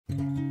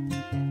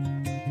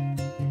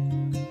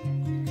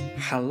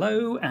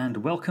Hello and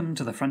welcome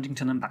to the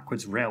Frontington and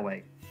Backwoods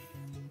Railway.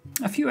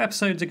 A few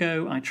episodes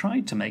ago I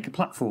tried to make a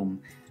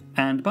platform,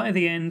 and by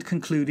the end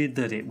concluded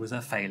that it was a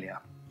failure.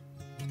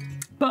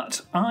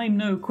 But I'm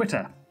no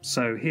quitter,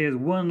 so here's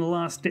one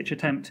last ditch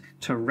attempt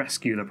to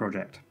rescue the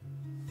project.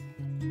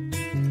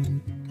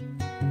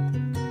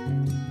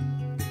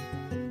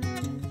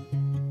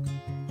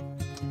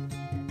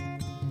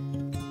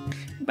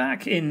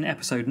 Back in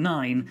episode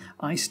 9,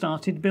 I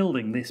started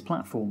building this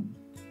platform.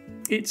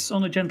 It's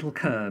on a gentle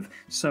curve,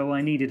 so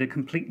I needed a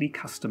completely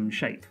custom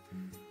shape.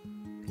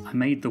 I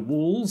made the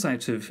walls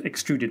out of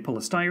extruded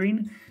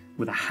polystyrene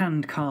with a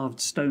hand-carved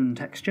stone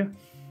texture,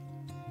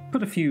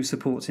 put a few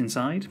supports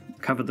inside,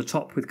 covered the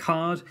top with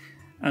card,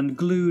 and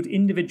glued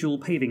individual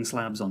paving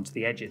slabs onto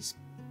the edges.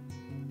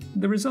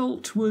 The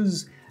result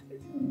was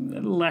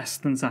less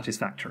than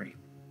satisfactory.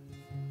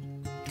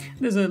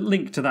 There's a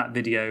link to that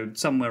video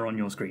somewhere on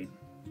your screen,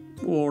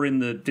 or in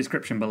the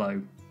description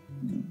below,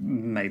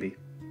 maybe.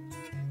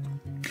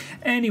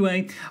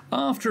 Anyway,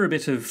 after a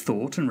bit of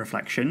thought and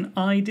reflection,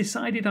 I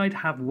decided I'd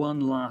have one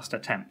last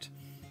attempt.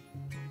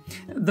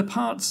 The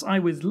parts I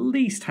was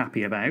least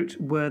happy about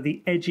were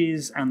the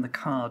edges and the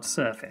card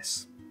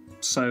surface,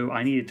 so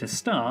I needed to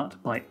start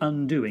by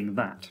undoing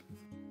that.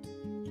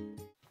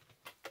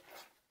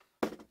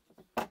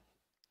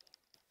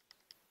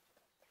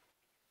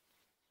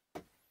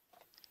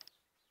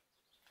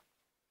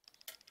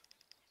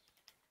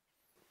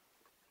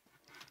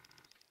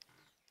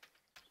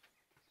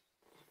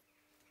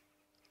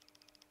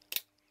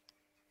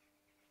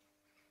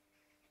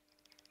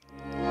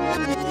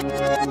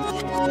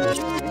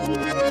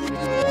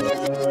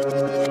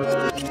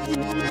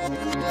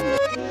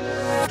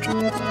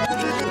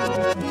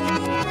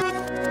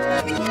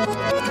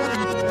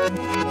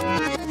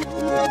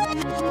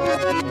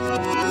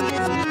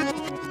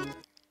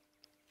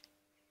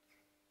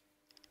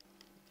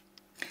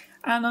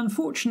 An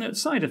unfortunate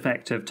side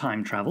effect of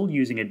time travel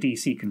using a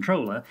DC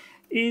controller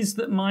is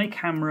that my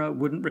camera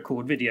wouldn't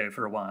record video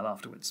for a while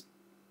afterwards.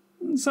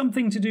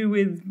 Something to do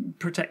with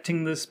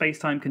protecting the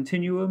space-time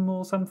continuum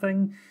or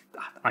something?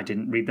 I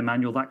didn't read the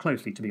manual that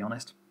closely, to be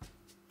honest.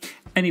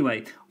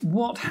 Anyway,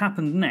 what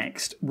happened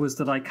next was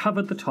that I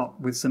covered the top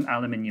with some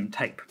aluminium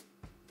tape.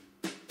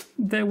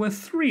 There were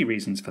 3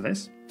 reasons for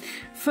this.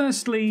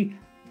 Firstly,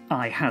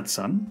 I had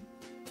some.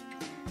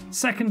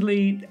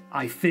 Secondly,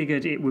 I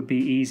figured it would be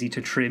easy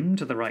to trim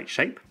to the right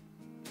shape.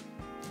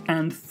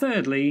 And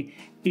thirdly,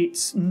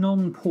 it's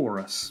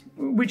non-porous,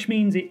 which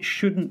means it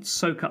shouldn't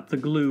soak up the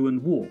glue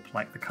and warp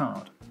like the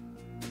card.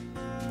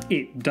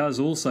 It does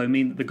also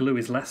mean that the glue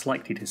is less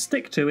likely to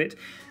stick to it,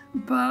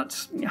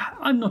 but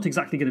I'm not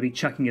exactly going to be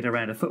chucking it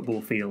around a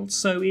football field,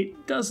 so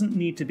it doesn't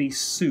need to be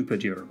super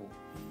durable,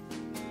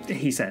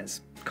 he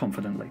says,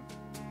 confidently.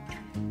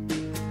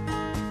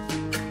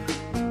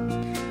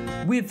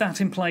 With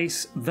that in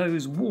place,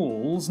 those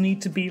walls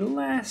need to be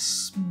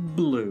less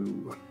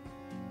blue.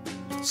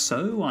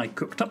 So I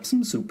cooked up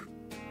some soup.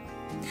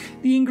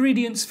 The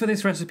ingredients for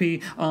this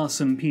recipe are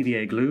some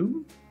PVA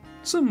glue,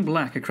 some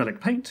black acrylic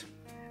paint,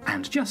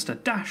 and just a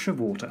dash of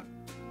water.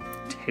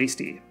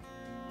 Tasty.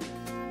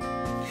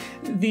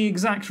 The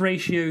exact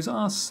ratios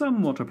are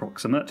somewhat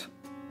approximate,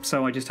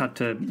 so I just had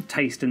to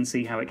taste and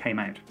see how it came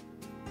out.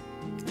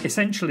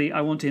 Essentially,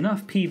 I want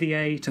enough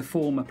PVA to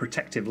form a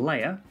protective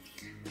layer,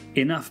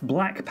 enough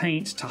black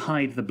paint to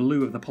hide the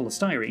blue of the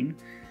polystyrene,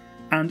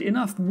 and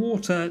enough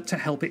water to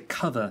help it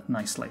cover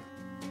nicely.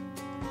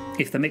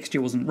 If the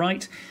mixture wasn't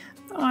right,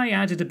 I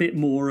added a bit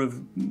more of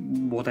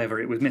whatever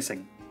it was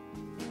missing.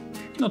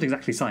 Not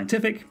exactly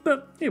scientific,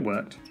 but it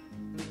worked.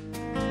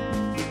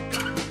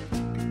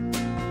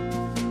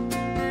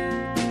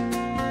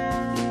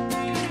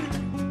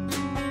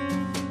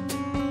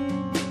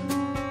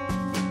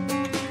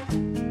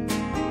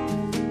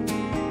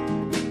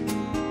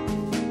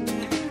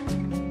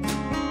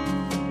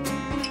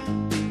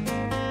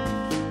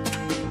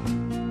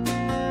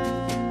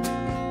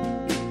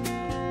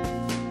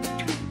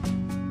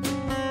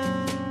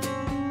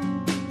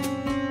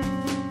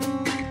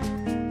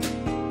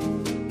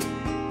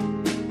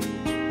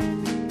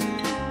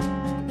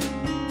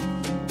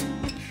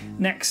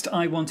 Next,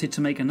 I wanted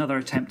to make another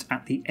attempt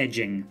at the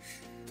edging.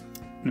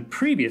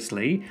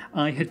 Previously,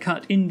 I had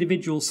cut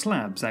individual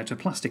slabs out of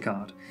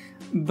plasticard,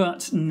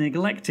 but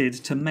neglected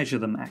to measure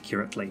them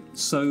accurately,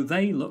 so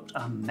they looked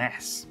a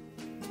mess.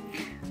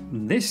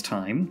 This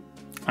time,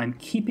 I'm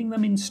keeping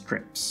them in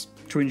strips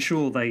to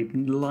ensure they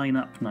line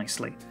up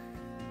nicely,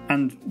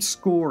 and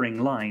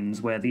scoring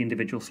lines where the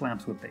individual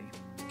slabs would be.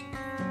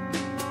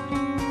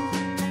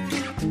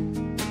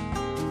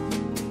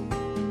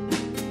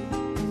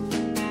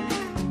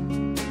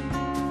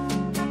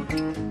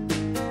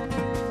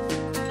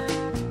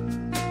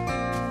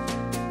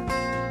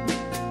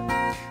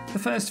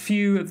 The first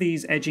few of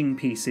these edging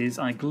pieces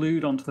I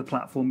glued onto the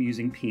platform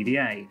using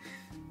PVA,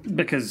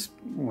 because,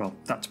 well,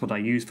 that's what I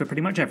use for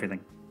pretty much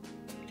everything.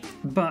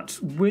 But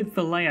with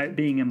the layout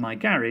being in my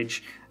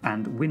garage,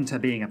 and winter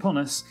being upon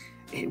us,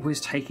 it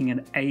was taking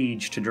an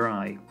age to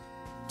dry.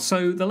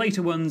 So the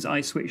later ones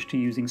I switched to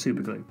using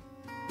superglue.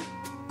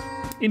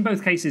 In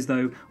both cases,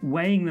 though,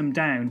 weighing them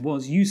down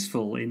was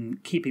useful in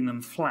keeping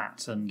them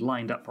flat and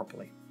lined up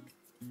properly.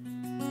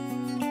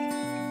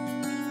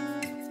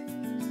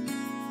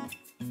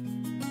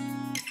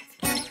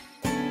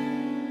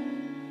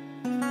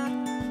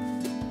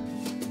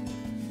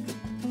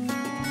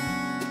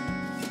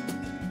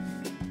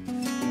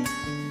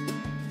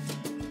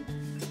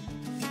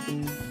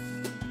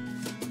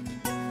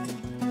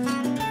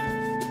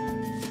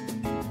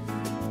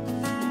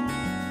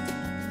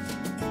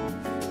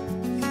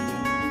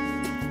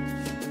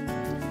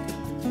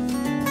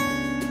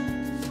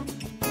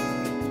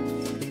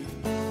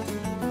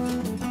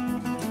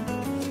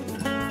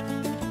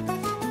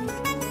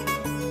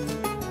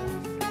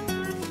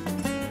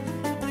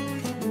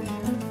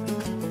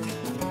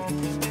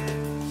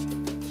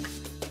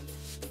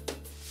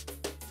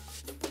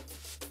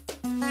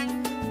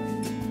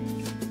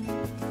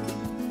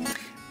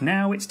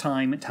 Now it's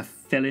time to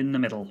fill in the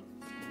middle.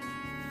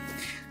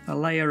 A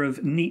layer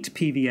of neat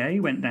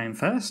PVA went down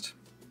first,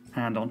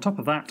 and on top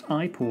of that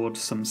I poured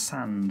some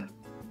sand.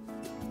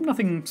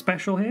 Nothing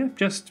special here,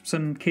 just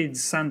some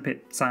kids'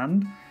 sandpit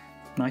sand,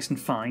 nice and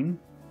fine.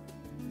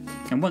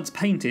 And once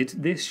painted,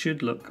 this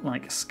should look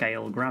like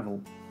scale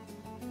gravel.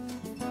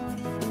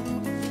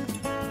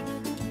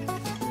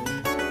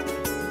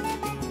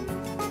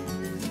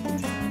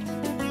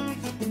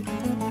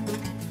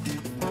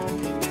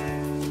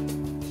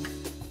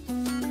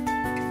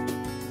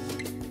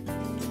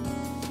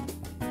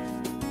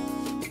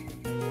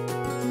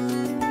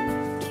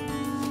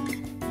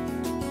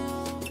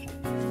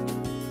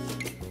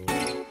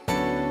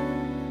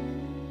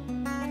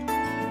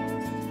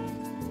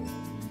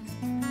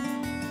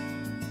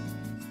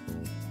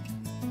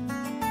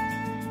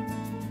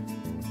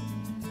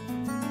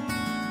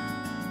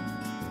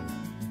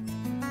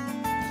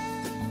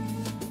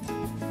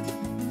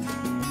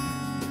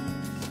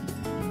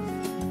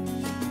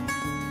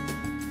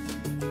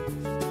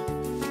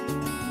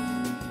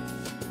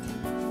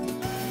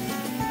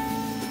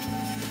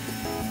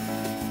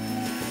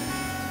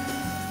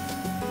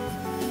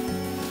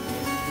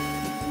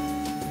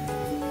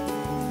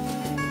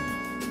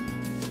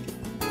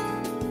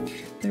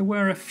 There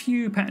were a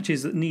few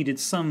patches that needed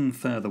some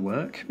further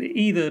work,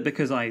 either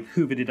because I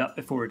hoovered it up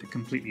before it had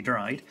completely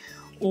dried,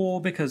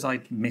 or because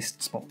I'd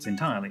missed spots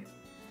entirely.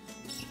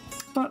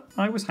 But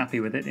I was happy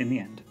with it in the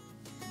end.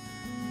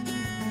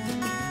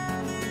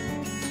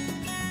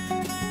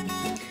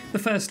 The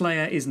first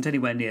layer isn't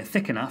anywhere near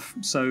thick enough,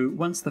 so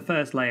once the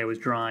first layer was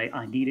dry,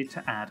 I needed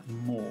to add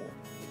more.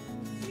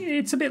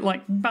 It's a bit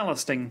like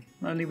ballasting,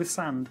 only with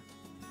sand.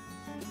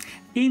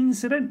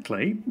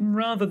 Incidentally,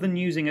 rather than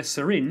using a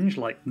syringe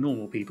like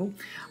normal people,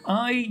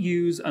 I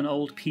use an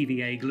old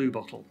PVA glue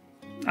bottle,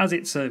 as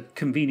it's a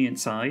convenient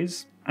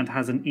size and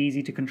has an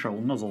easy to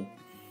control nozzle.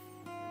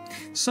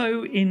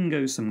 So in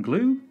goes some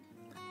glue,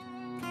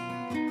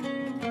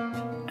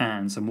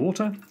 and some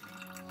water,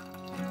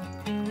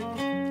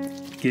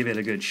 give it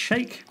a good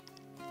shake,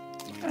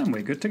 and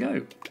we're good to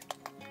go.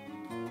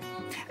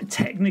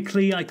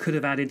 Technically I could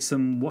have added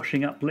some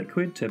washing up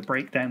liquid to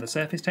break down the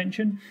surface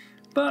tension,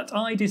 but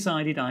I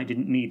decided I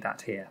didn't need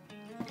that here.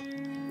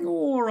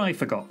 Or I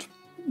forgot.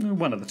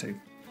 One of the two.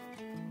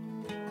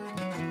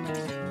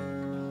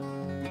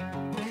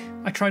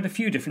 I tried a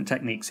few different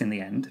techniques in the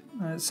end,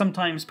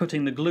 sometimes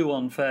putting the glue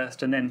on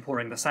first and then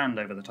pouring the sand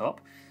over the top,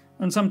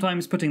 and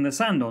sometimes putting the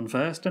sand on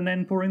first and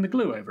then pouring the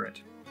glue over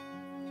it.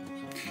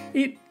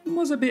 It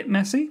was a bit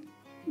messy,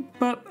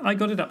 but I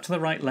got it up to the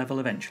right level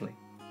eventually.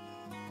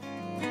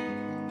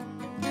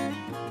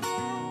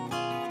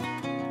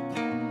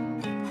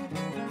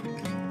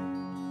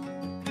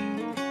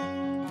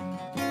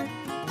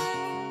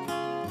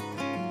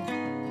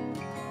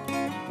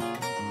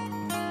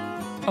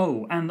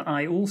 Oh, and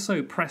I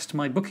also pressed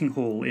my booking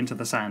hall into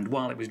the sand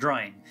while it was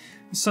drying,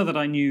 so that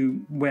I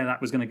knew where that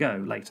was going to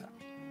go later.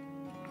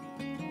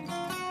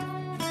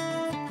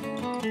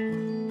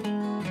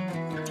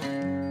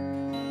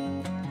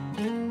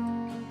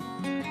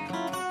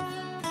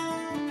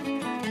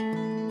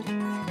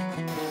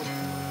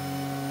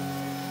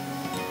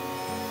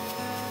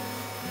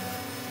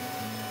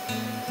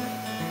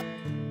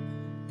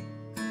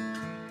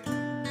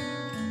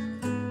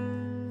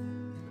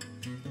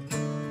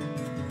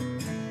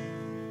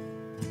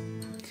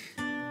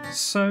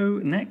 So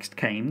next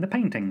came the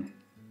painting.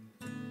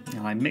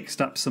 I mixed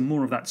up some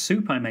more of that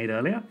soup I made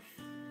earlier,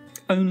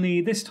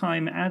 only this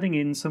time adding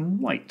in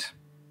some white,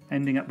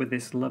 ending up with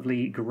this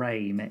lovely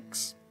grey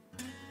mix.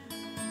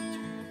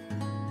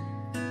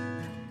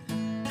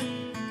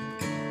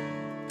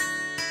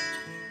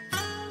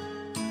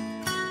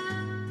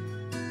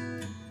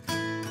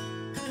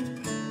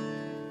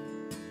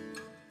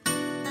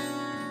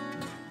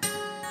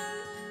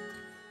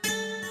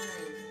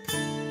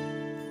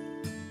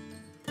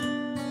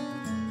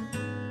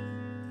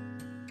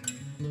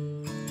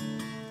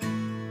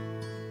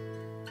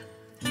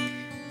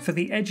 For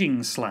the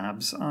edging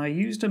slabs, I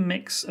used a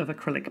mix of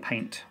acrylic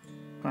paint.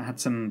 I had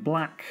some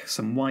black,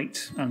 some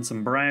white, and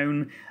some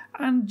brown,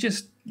 and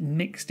just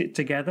mixed it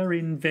together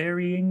in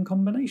varying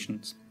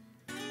combinations.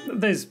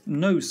 There's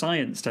no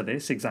science to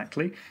this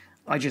exactly.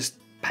 I just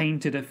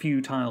painted a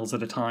few tiles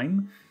at a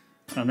time,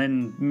 and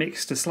then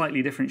mixed a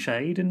slightly different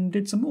shade and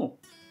did some more.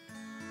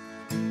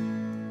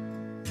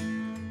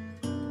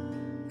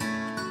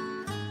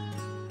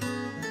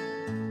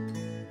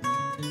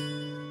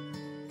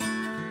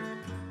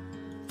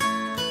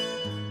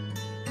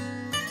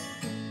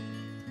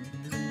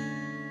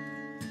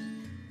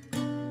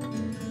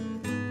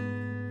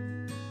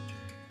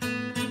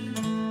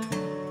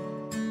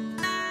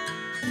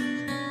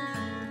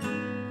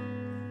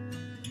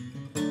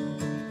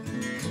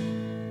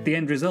 The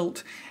end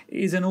result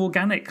is an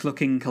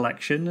organic-looking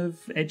collection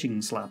of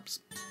edging slabs.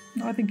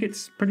 I think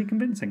it's pretty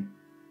convincing.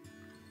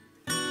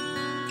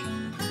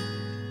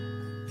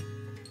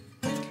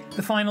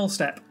 The final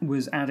step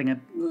was adding a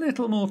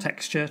little more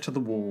texture to the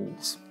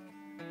walls.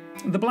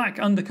 The black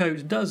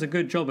undercoat does a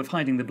good job of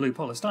hiding the blue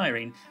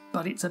polystyrene,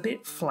 but it's a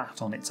bit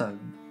flat on its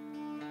own.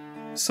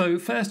 So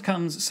first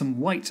comes some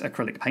white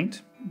acrylic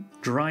paint,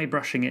 dry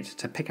brushing it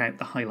to pick out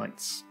the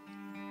highlights.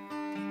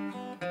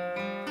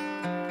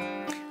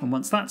 And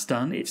once that's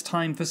done, it's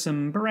time for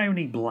some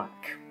browny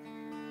black.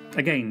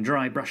 Again,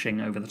 dry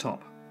brushing over the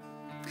top.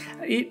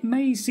 It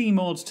may seem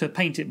odd to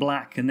paint it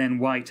black and then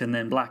white and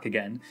then black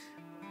again,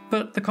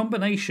 but the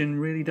combination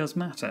really does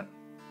matter.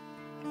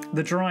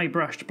 The dry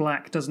brushed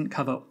black doesn't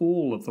cover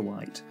all of the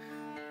white,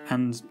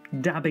 and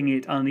dabbing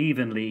it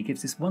unevenly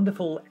gives this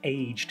wonderful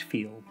aged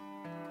feel.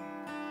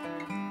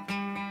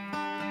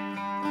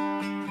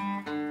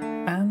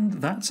 And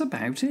that's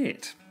about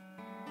it.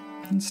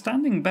 And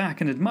standing back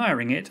and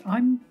admiring it,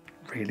 I'm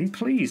really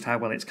pleased how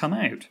well it's come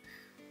out.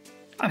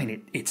 I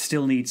mean, it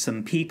still needs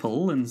some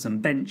people and some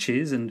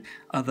benches and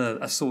other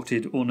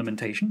assorted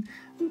ornamentation,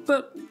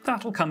 but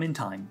that'll come in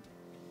time.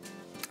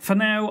 For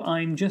now,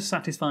 I'm just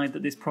satisfied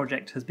that this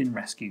project has been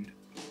rescued.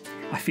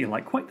 I feel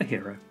like quite the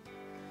hero.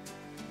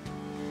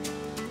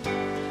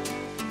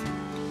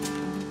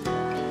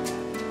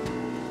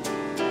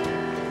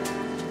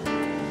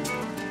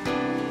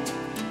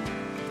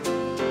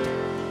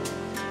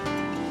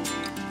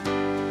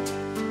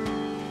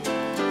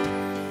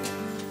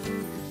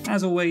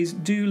 As always,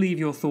 do leave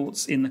your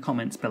thoughts in the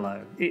comments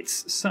below.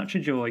 It's such a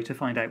joy to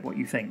find out what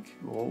you think,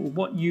 or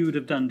what you would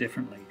have done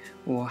differently,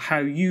 or how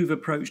you've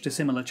approached a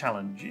similar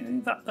challenge,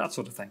 that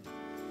sort of thing.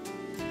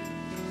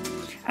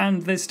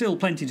 And there's still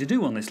plenty to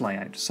do on this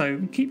layout,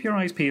 so keep your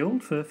eyes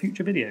peeled for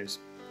future videos.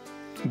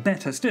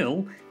 Better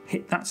still,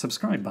 hit that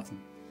subscribe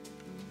button.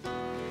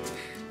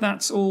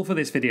 That's all for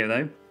this video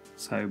though,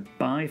 so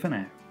bye for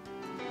now.